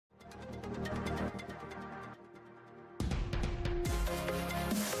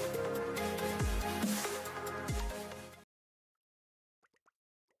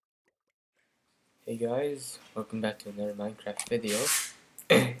Hey guys, welcome back to another Minecraft video.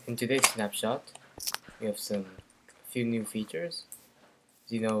 In today's snapshot, we have a few new features.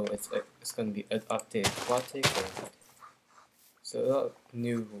 As you know, it's going to be an updated aquatic, so a lot of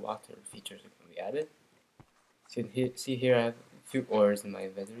new water features are going to be added. So see here, I have a few ores in my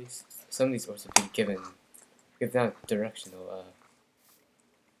inventory. Some of these ores have been given out directional.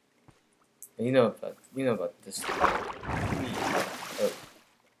 You know about this. Oh.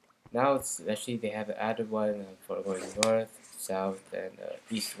 Now it's actually they have added one for going north, south, and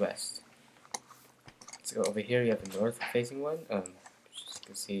east-west. So over here you have a north-facing one. As you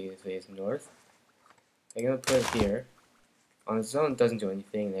can see, it faces north. I'm gonna put it here. On its own, it doesn't do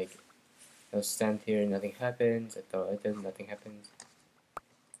anything. Like I'll stand here, nothing happens. I throw it in, nothing happens.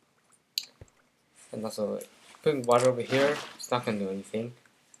 And also, putting water over here, it's not gonna do anything.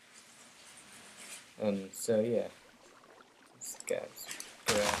 So yeah, this guy's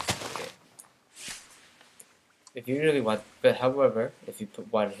grass. If you really want, but however, if you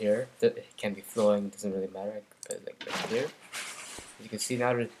put water here, it can be flowing, it doesn't really matter. I can put it like right here. As you can see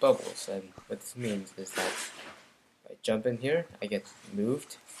now there's bubbles, and what this means is that if I jump in here, I get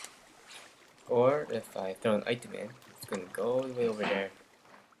moved. Or if I throw an item in, it's gonna go all the way over there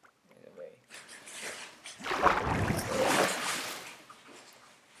and away.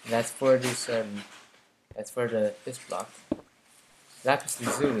 That's for this this block. Lapis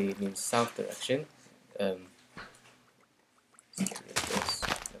lazuli means south direction. Let's get rid of this.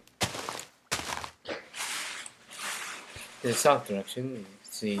 The south direction, you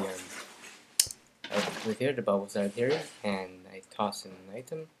see with here the bubbles are here, and I toss in an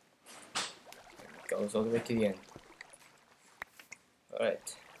item, and it goes all the way to the end.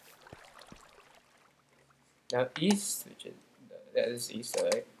 Alright. Now east, which is, that is east,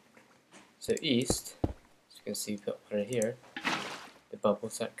 alright. So east, as you can see right here, the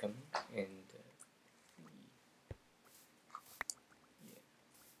bubbles start coming, and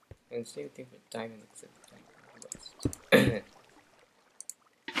and same thing for diamond, except diamond west.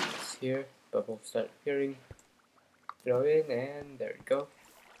 Here, bubbles start appearing. Throw in, and there we go.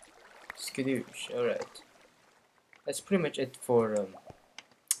 Skadoosh. Alright. That's pretty much it for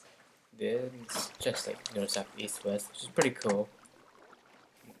this. Just like north, south, east, west, which is pretty cool.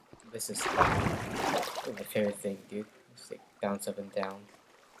 This is my favorite thing, dude. Just like bounce up and down.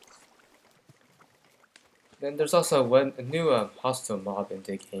 Then there's also a new hostile mob in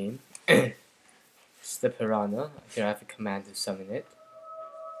the game. It's the Piranha. Here I have a command to summon it.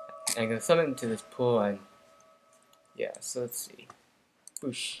 I'm gonna summon it into this pool, and yeah, so let's see.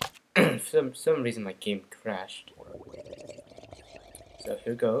 Whoosh. For some reason my game crashed. So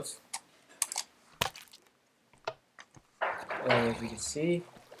here goes. As we can see,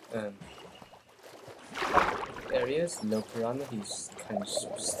 there he is, low Piranha. He's kind of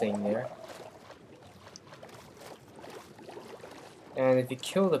staying there. And if you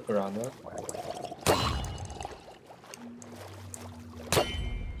kill the Piranha,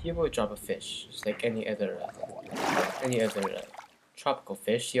 he will drop a fish, just like any other tropical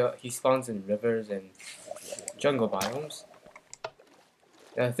fish. He spawns in rivers and jungle biomes.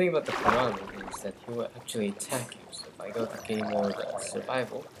 Now the thing about the Piranha is that he will actually attack you. So if I go to game mode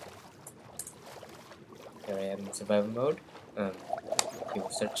survival, there I am in survival mode. He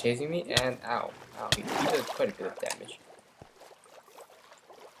will start chasing me, and ow, he does quite a bit of damage.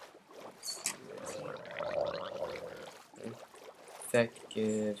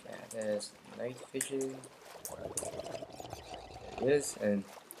 Effective as night vision. There it is, and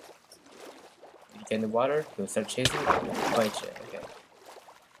if you get in the water, he'll start chasing you and bite you. Okay.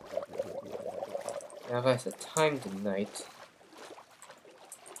 Now if I set time to night,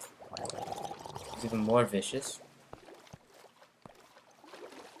 he's even more vicious.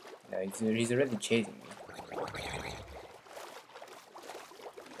 Now he's already chasing me.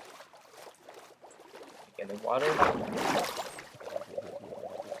 Get in the water.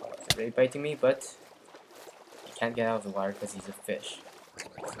 He's already biting me, but he can't get out of the water because he's a fish. So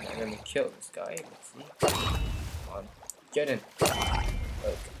I'm gonna kill this guy. Let's see. Come on, get in.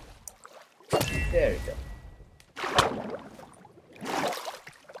 Okay. There we go.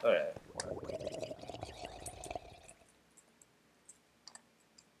 Alright.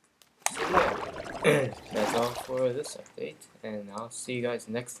 So yeah, that's all for this update, and I'll see you guys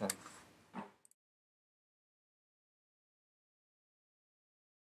next time.